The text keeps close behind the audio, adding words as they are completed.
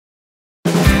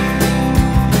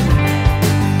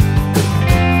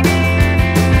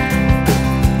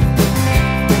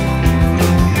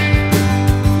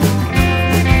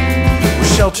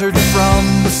sheltered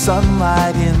from the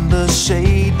sunlight in the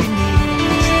shade beneath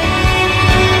the tree.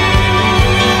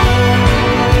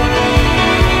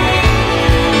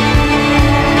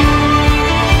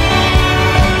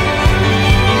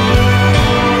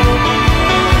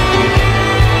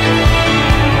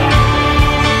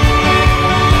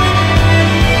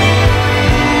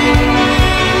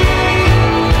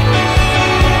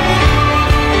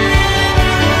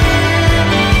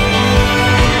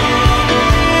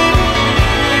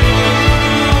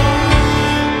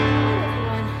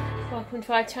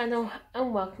 To our channel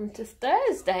and welcome to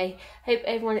Thursday. Hope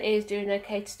everyone is doing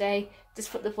okay today.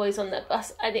 Just put the boys on the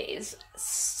bus and it is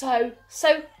so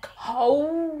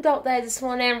cold out there this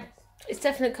morning. It's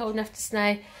definitely cold enough to snow.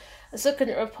 I was looking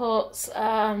at reports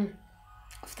of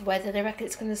the weather. They reckon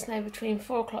it's going to snow between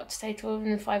 4 o'clock today till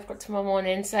and 5 o'clock tomorrow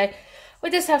morning, so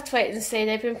we'll just have to wait and see.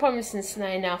 They've been promising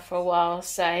snow now for a while,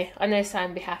 so I know Sam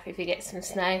will be happy if he gets some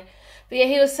snow. But yeah,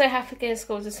 he was so happy getting to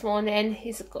school this morning.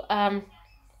 He's got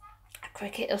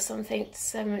cricket or something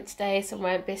today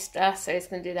somewhere in Bicester, so he's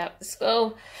going to do that at the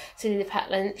school. So he need a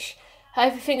packed lunch.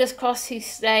 However, fingers crossed he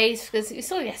stays, because we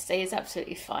saw yesterday he's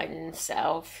absolutely fine in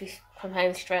himself. He come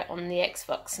home straight on the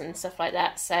Xbox and stuff like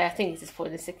that, so I think he's just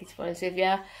pulling the sickie, to be honest with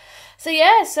you. So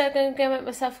yeah, so I'm going to go make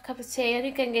myself a cup of tea. I'm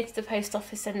going to go to the post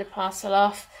office, send the parcel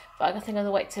off, but I think I'm going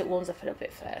to wait till it warms up a little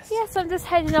bit first. Yeah, so I'm just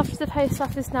heading off to the post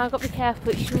office now. I've got to be careful,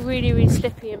 it's really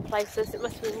slippy in places. It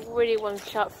must have been really one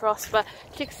sharp frost, but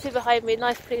you can see behind me,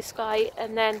 nice blue sky,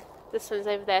 and then the sun's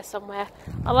over there somewhere.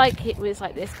 I like it when it's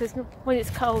like this, because when it's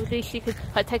cold, at least you can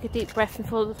like take a deep breath and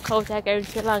feel the cold air go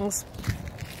into your lungs.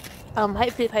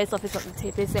 Hopefully the post office won't be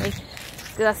too busy,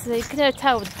 because you can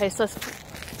tell with the post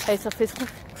office,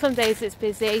 some days it's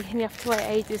busy and you have to wait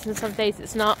ages, and some days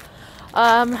it's not.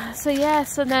 So yeah,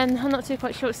 so then I'm not too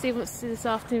quite sure what Steve wants to do this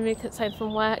afternoon when he gets home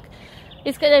from work.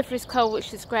 He's getting over his cold,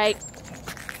 which is great.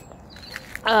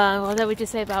 Although we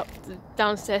just say about the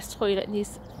downstairs toilet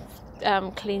needs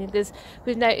cleaning, because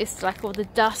we've noticed like all the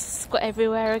dust's got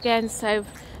everywhere again, so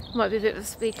might be a bit of a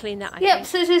speed clean that. Yep,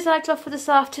 so this is our job for this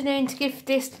afternoon, to give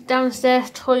this downstairs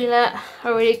toilet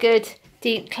a really good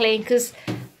deep clean, because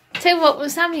tell you what, when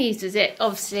Sammy uses it,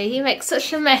 obviously, he makes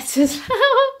such a mess as well.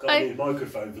 Got a new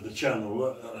microphone for the channel.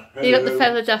 You got the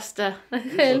feather duster.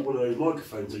 It's like one of those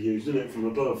microphones I use, isn't it, from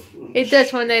above? It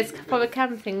does, one of those proper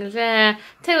camera things, yeah.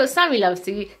 Tell you what, Sammy loves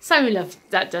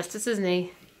that duster, doesn't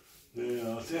he?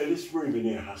 Yeah, I tell you, this room in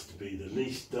here has to be the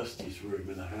least dustiest room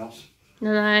in the house.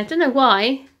 No, I don't know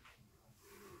why.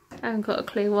 I haven't got a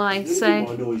clue why. The only thing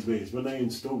that annoys me is when they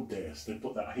installed this, they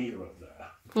put that heater up there.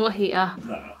 What heater?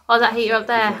 That. Oh, that heater up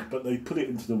there. But they put it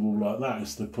into the wall like that,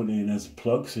 so they put it in as a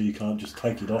plug, so you can't just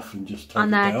take it off and just take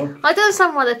it down. I don't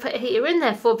understand why they put a heater in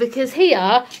there for, because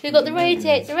here you've got the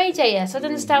radiator, so I don't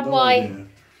understand why. Idea.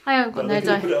 I haven't got no idea.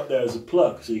 They put it up there as a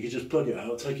plug, so you could just plug it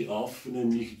out, take it off, and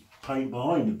then you could paint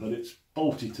behind it, but it's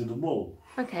bolted to the wall.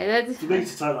 Okay, then. For me to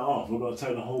take that off, I've got to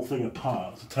take the whole thing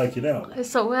apart to take it out.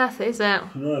 It's not worth it, is it?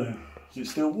 No. Does it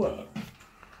still work?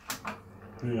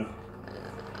 Yeah.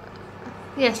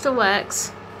 Yeah, it still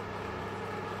works.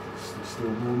 It's still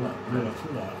warm up. Yeah, I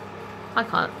feel that. I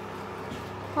can't.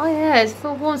 Oh yeah, it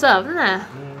still warms up, doesn't it?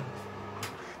 Yeah.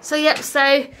 So yep,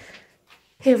 so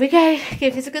here we go.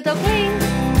 Give this a good dog clean.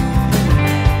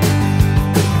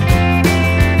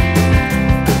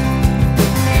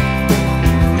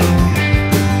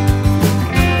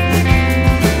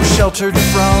 Sheltered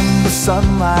from the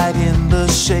sunlight in the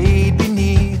shade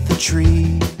beneath the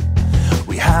tree.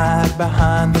 We hide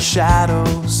behind the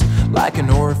shadows like an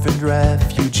orphaned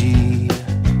refugee.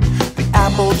 The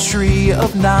apple tree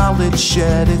of knowledge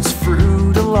shed its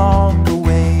fruit along the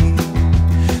way.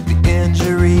 The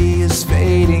injury is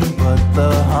fading, but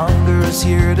the hunger is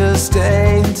here to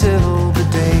stay until the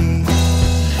day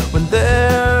when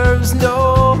there's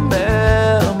no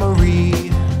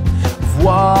memory of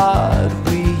what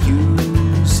we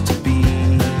used to be.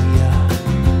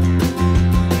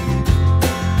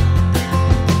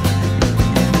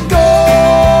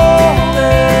 Golden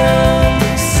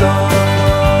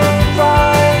sunrise,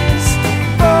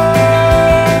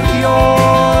 burn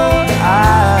your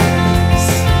eyes,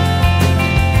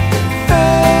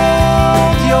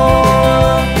 fill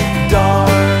your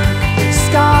dark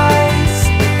skies,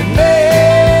 and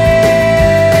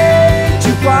made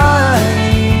you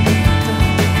blind.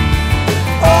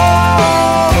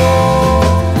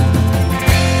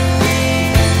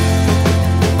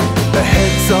 The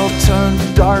heads all turn to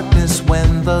darkness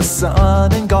when the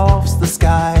sun engulfs the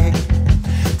sky.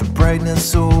 The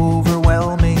brightness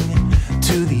overwhelming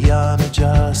to the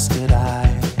unadjusted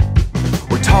eye.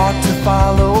 We're taught to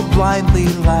follow blindly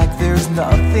like there's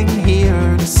nothing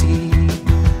here to see.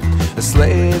 A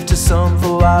slave to some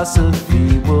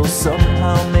philosophy will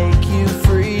somehow make you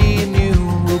free, and you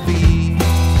will be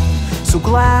so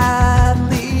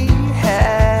gladly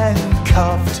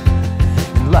handcuffed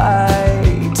and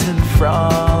lightened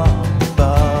from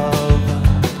above.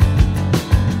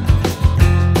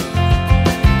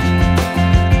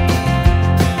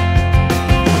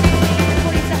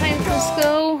 Boys are home from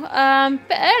school, a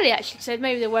bit early actually, so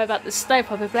maybe they were about the snow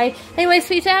probably. Anyway,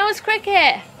 sweetheart, how was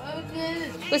cricket? Oh, good.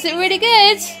 Was it really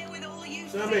good?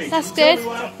 Sammy, That's tell me good.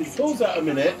 what happened. Pause that a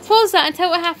minute. Pause that and tell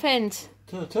what happened.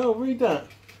 Read that.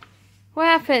 What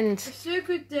happened?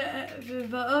 Stupid day,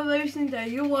 but amazing day.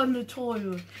 You won the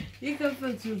tournament. You come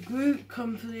from the group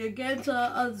company against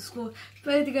our other school,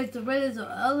 played against the winners of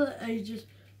other ages.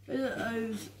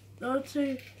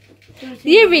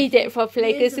 You read it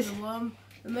properly, because this...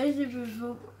 Amazing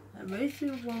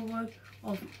one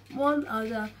of one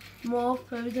other more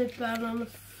favourite band on the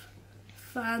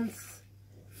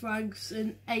flags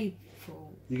in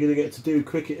April. You're going to get to do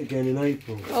cricket again in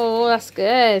April. Oh, that's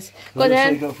good. Well Let's say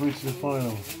then, you got through to the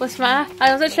final. what's the matter?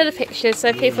 I was going to show the pictures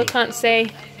so people can't see.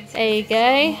 There you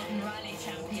go.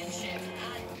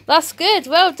 That's good.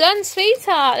 Well done,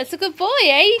 sweetheart. That's a good boy,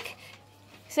 eh?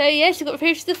 So yes, you got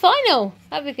through to the final.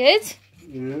 That'd be good,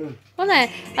 Yeah. wasn't it?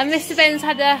 And Mr. Ben's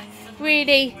had a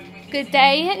really good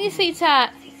day, haven't you, sweetheart?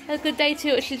 Had a good day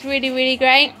too, which is really, really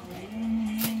great.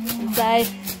 So,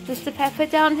 Mr. Pepper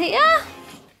down here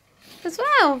as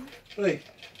well. Hey,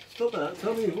 stop that.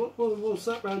 Tell me, what's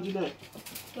that round your neck?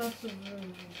 That's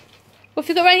What have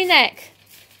you got around your neck?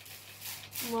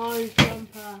 my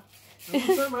jumper.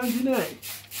 What's that round your neck?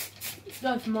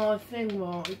 That's my thing,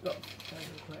 what I got.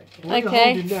 Why are you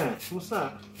Okay. holding that? What's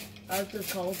that? I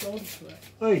just hold on to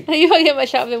it. Hey, You won't get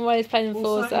much out of him while he's playing what's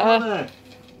balls. that you got there?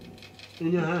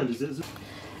 In your hand, is it?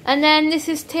 And then this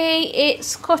is tea.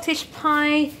 It's cottage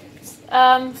pie.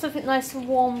 Something nice and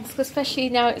warm, especially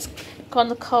now it's gone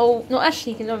the cold. No,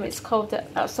 actually, you know it's cold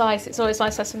outside. So it's always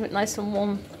nice to have something nice and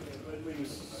warm. When we were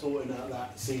sorting out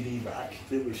that CD rack,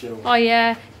 didn't we, Cheryl? Oh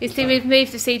yeah, you see we've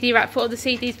moved the CD rack, put all the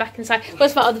CDs back inside.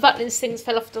 What's about all the buttons things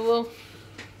fell off the wall?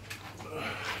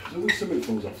 There's always something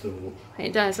falls off the wall.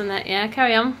 It does, doesn't it? Yeah,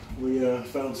 carry on. We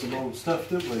found some old stuff,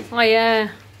 didn't we? Oh yeah.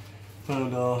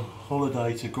 Found our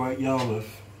holiday to Great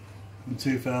Yarmouth in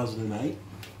 2008.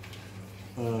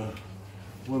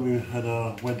 When we had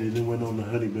our wedding and went on the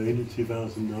honeymoon in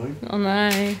 2009. Oh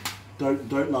no.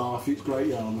 Don't laugh, it's Great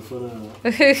Yarmouth, I know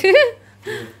that.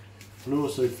 Yeah. And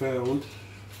also found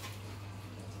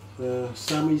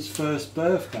Sammy's first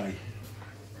birthday.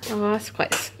 Oh, that's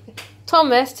quite...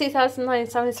 Thomas, 2009,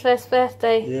 Sammy's first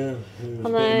birthday. Yeah, it was I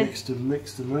a know. bit of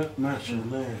mixed and match on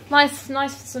there. Nice for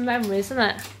some memories, isn't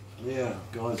it? Yeah,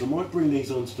 guys, I might bring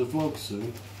these onto the vlog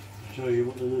soon. Show you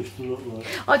what they used to look like.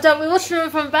 Oh, don't we watched them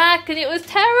from back and it was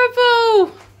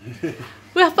terrible.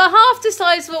 We're about half the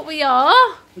size of what we are.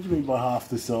 What do you mean by half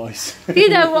the size? You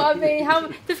know what I mean.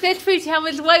 Just go through to how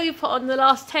much weight we put on the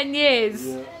last 10 years.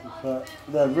 Yeah, but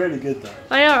they're really good though.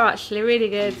 They are actually really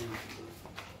good.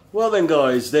 Well then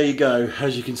guys, there you go.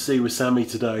 As you can see with Sammy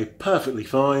today, perfectly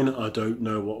fine. I don't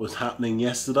know what was happening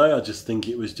yesterday. I just think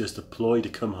it was just a ploy to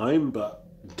come home, but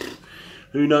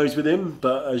who knows with him.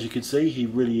 But as you can see, he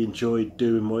really enjoyed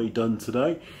doing what he done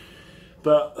today.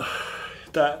 But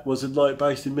that was like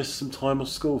basically missed some time off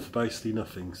school for basically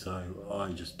nothing. So I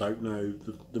just don't know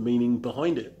the meaning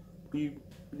behind it. You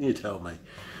tell me.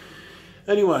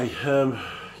 Anyway,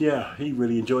 yeah, he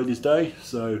really enjoyed his day,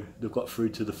 so they've got through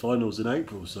to the finals in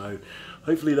April, so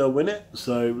hopefully they'll win it,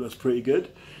 so that's pretty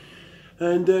good.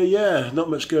 And yeah, not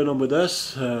much going on with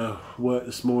us. Work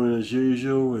this morning as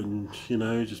usual, and you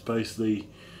know, just basically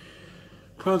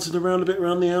prancing around a bit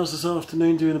around the house this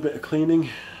afternoon, doing a bit of cleaning,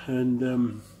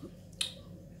 and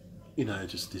you know,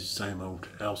 just the same old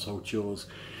household chores.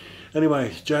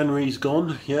 Anyway, January's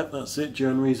gone. Yep, that's it.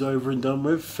 January's over and done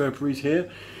with. February's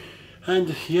here.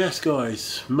 And yes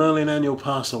guys, Merlin annual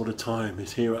pass holder time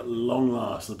is here at long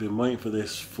last. I've been waiting for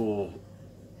this for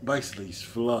basically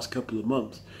for the last couple of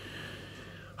months.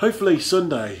 Hopefully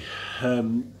Sunday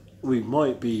we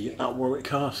might be at Warwick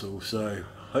Castle, so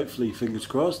hopefully fingers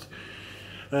crossed.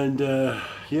 And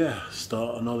yeah,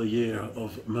 start another year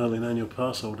of Merlin annual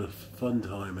pass holder fun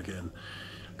time again.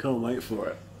 Can't wait for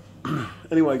it.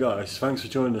 Anyway guys, thanks for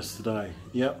joining us today.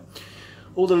 Yep.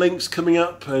 All the links coming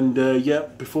up, and yeah,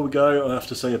 before we go, I have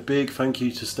to say a big thank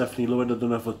you to Stephanie Lloyd. I don't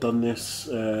know if I've done this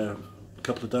a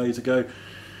couple of days ago,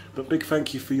 but big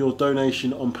thank you for your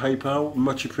donation on PayPal.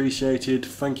 Much appreciated.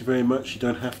 Thank you very much. You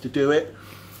don't have to do it,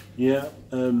 yeah,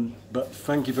 but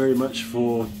thank you very much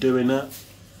for doing that,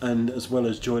 and as well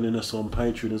as joining us on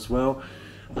Patreon as well.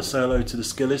 I say hello to the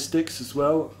Skillistics as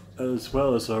well. as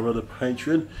well as our other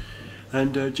patron,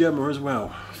 and Gemma as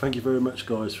well. Thank you very much,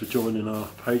 guys, for joining our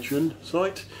Patreon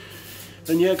site.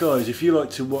 And yeah, guys, if you like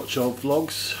to watch our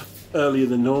vlogs earlier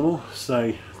than normal,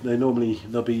 say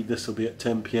this will be at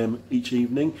 10 PM each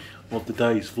evening of the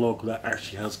day's vlog that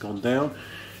actually has gone down.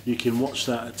 You can watch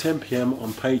that at 10 PM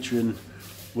on Patreon,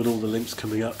 with all the links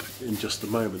coming up in just a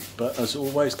moment. But as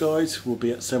always, guys, we'll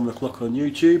be at 7 o'clock on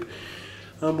YouTube,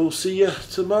 and we'll see you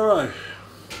tomorrow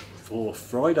for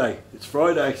Friday. It's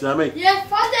Friday, Sammy. Yeah,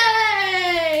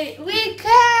 Friday!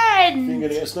 Weekend! You're going to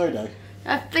get a snow day?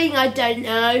 I think, I don't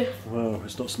know. Well,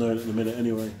 it's not snowing at the minute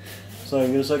anyway. So I'm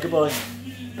going to say goodbye.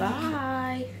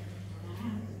 Bye.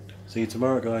 See you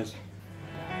tomorrow, guys.